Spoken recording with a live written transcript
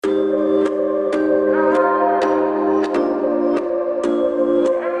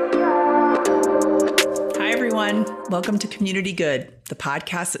Welcome to Community Good, the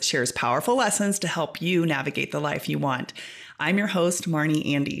podcast that shares powerful lessons to help you navigate the life you want. I'm your host,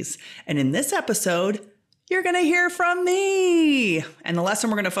 Marnie Andes, and in this episode, you're going to hear from me. And the lesson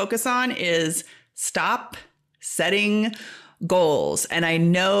we're going to focus on is stop setting goals. And I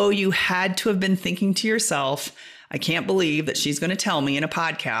know you had to have been thinking to yourself, I can't believe that she's going to tell me in a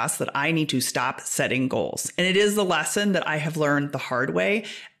podcast that I need to stop setting goals. And it is the lesson that I have learned the hard way,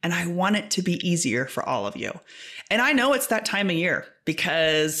 and I want it to be easier for all of you. And I know it's that time of year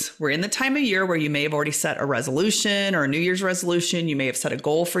because we're in the time of year where you may have already set a resolution or a New Year's resolution. You may have set a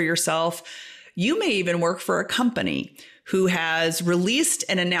goal for yourself. You may even work for a company who has released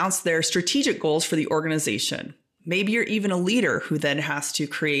and announced their strategic goals for the organization. Maybe you're even a leader who then has to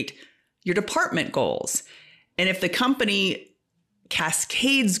create your department goals. And if the company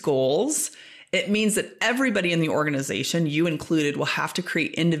cascades goals, it means that everybody in the organization, you included, will have to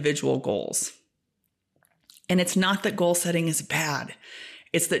create individual goals. And it's not that goal setting is bad.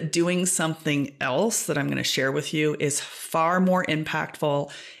 It's that doing something else that I'm going to share with you is far more impactful.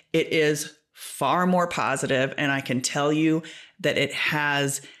 It is far more positive, and I can tell you that it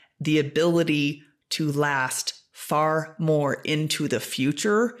has the ability to last far more into the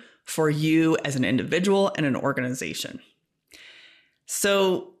future for you as an individual and an organization.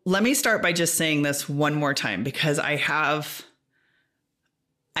 So let me start by just saying this one more time, because I have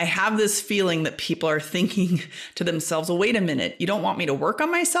this feeling that people are thinking to themselves, well, wait a minute, you don't want me to work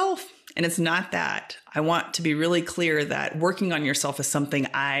on myself? And it's not that. I want to be really clear that working on yourself is something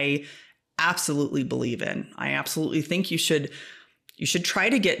I absolutely believe in. I absolutely think you should try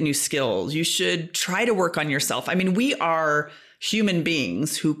to get new skills. You should try to work on yourself. I mean, we are human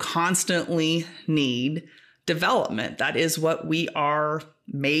beings who constantly need development. That is what we are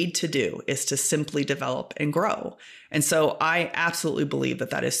made to do, is to simply develop and grow. And so I absolutely believe that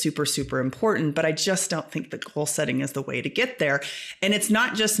that is super, super important, but I just don't think that goal setting is the way to get there. And it's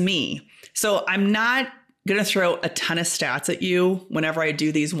not just me. So I'm not going to throw a ton of stats at you whenever I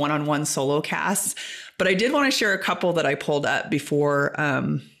do these one-on-one solo casts, but I did want to share a couple that I pulled up before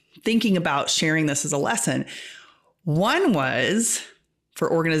thinking about sharing this as a lesson. One was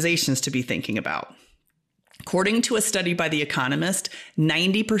for organizations to be thinking about. According to a study by The Economist,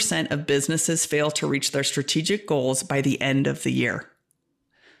 90% of businesses fail to reach their strategic goals by the end of the year.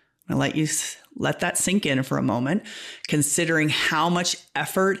 I'm going to let that sink in for a moment, considering how much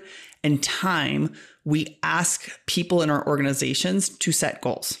effort and time we ask people in our organizations to set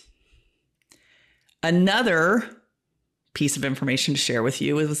goals. Another piece of information to share with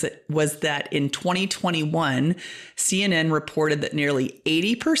you was that in 2021, CNN reported that nearly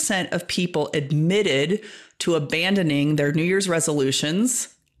 80% of people admitted to abandoning their New Year's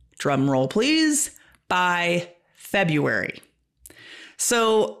resolutions, drum roll please, by February.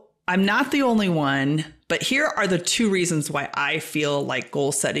 So I'm not the only one, but here are the two reasons why I feel like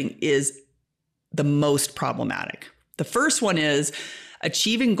goal setting is the most problematic. The first one is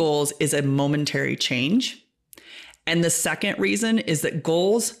achieving goals is a momentary change. And the second reason is that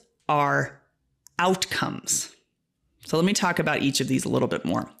goals are outcomes. So let me talk about each of these a little bit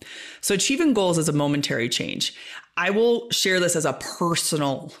more. So achieving goals is a momentary change. I will share this as a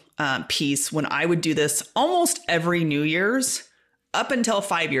personal piece when I would do this almost every New Year's up until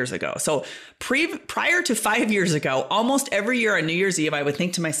 5 years ago. So prior to 5 years ago, almost every year on New Year's Eve, I would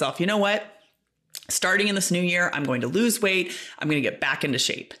think to myself, you know what? Starting in this new year, I'm going to lose weight. I'm going to get back into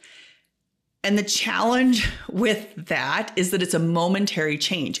shape. And the challenge with that is that it's a momentary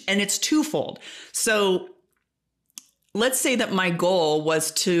change, and it's twofold. So let's say that my goal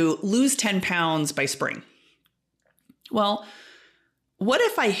was to lose 10 pounds by spring. Well, what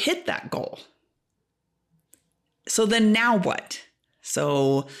if I hit that goal? So then now what?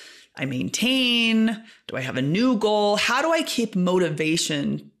 So I maintain, do I have a new goal? How do I keep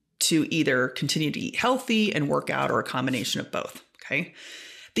motivation to either continue to eat healthy and work out, or a combination of both? Okay.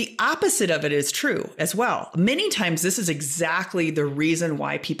 The opposite of it is true as well. Many times this is exactly the reason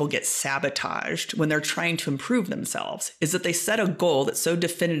why people get sabotaged when they're trying to improve themselves, is that they set a goal that's so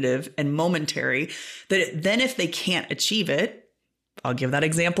definitive and momentary that then if they can't achieve it, I'll give that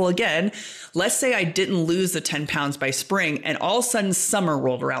example again. Let's say I didn't lose the 10 pounds by spring, and all of a sudden summer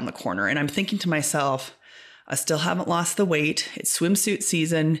rolled around the corner, and I'm thinking to myself, I still haven't lost the weight. It's swimsuit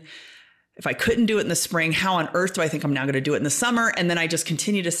season. If I couldn't do it in the spring, how on earth do I think I'm now going to do it in the summer? And then I just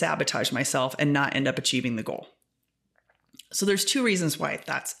continue to sabotage myself and not end up achieving the goal. So there's two reasons why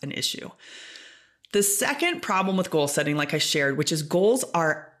that's an issue. The second problem with goal setting, like I shared, which is goals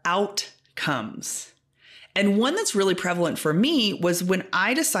are outcomes. And one that's really prevalent for me was when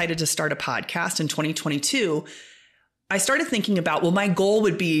I decided to start a podcast in 2022. I started thinking about, well, my goal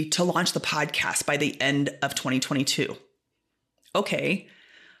would be to launch the podcast by the end of 2022. Okay,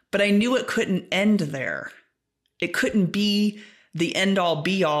 but I knew it couldn't end there. It couldn't be the end all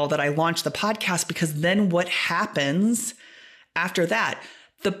be all that I launched the podcast, because then what happens after that?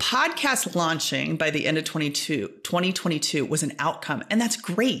 The podcast launching by the end of 2022 was an outcome, and that's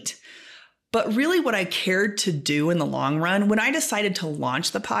great. But really what I cared to do in the long run, when I decided to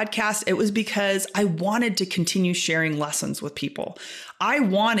launch the podcast, it was because I wanted to continue sharing lessons with people. I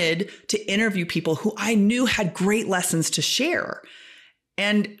wanted to interview people who I knew had great lessons to share.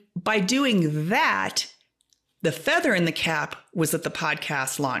 And by doing that, the feather in the cap was that the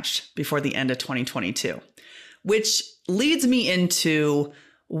podcast launched before the end of 2022, which leads me into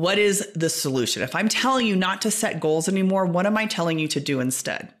what is the solution? If I'm telling you not to set goals anymore, what am I telling you to do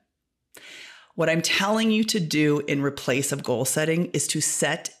instead? What I'm telling you to do in replace of goal setting is to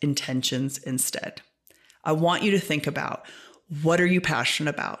set intentions instead. I want you to think about, what are you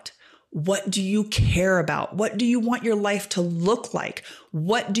passionate about? What do you care about? What do you want your life to look like?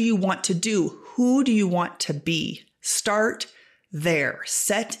 What do you want to do? Who do you want to be? Start there.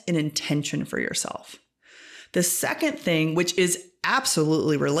 Set an intention for yourself. The second thing, which is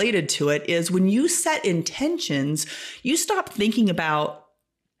absolutely related to it, is when you set intentions, you stop thinking about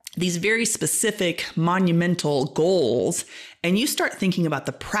these very specific monumental goals, and you start thinking about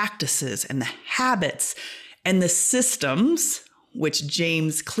the practices and the habits and the systems, which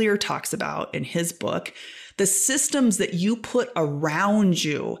James Clear talks about in his book, the systems that you put around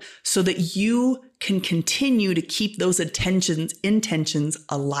you so that you can continue to keep those intentions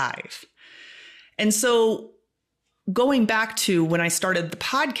alive. And so going back to when I started the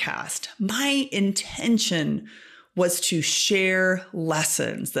podcast, my intention was to share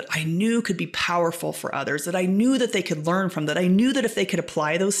lessons that I knew could be powerful for others, that I knew that they could learn from, that I knew that if they could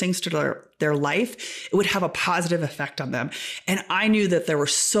apply those things to their life, it would have a positive effect on them. And I knew that there were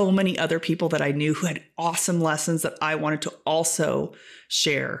so many other people that I knew who had awesome lessons that I wanted to also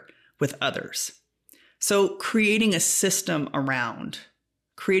share with others. So creating a system around,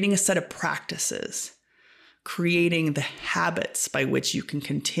 creating a set of practices, creating the habits by which you can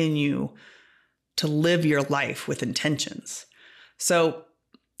continue to live your life with intentions. So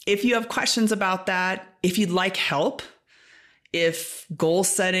if you have questions about that, if you'd like help, if goal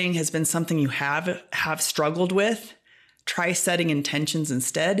setting has been something you have struggled with, try setting intentions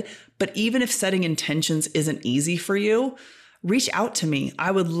instead. But even if setting intentions isn't easy for you, reach out to me.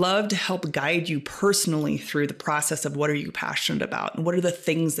 I would love to help guide you personally through the process of what are you passionate about and what are the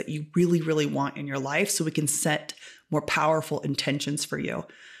things that you really, really want in your life so we can set more powerful intentions for you.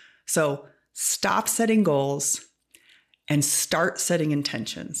 So stop setting goals and start setting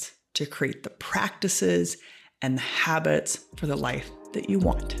intentions to create the practices and the habits for the life that you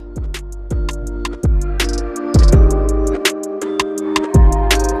want.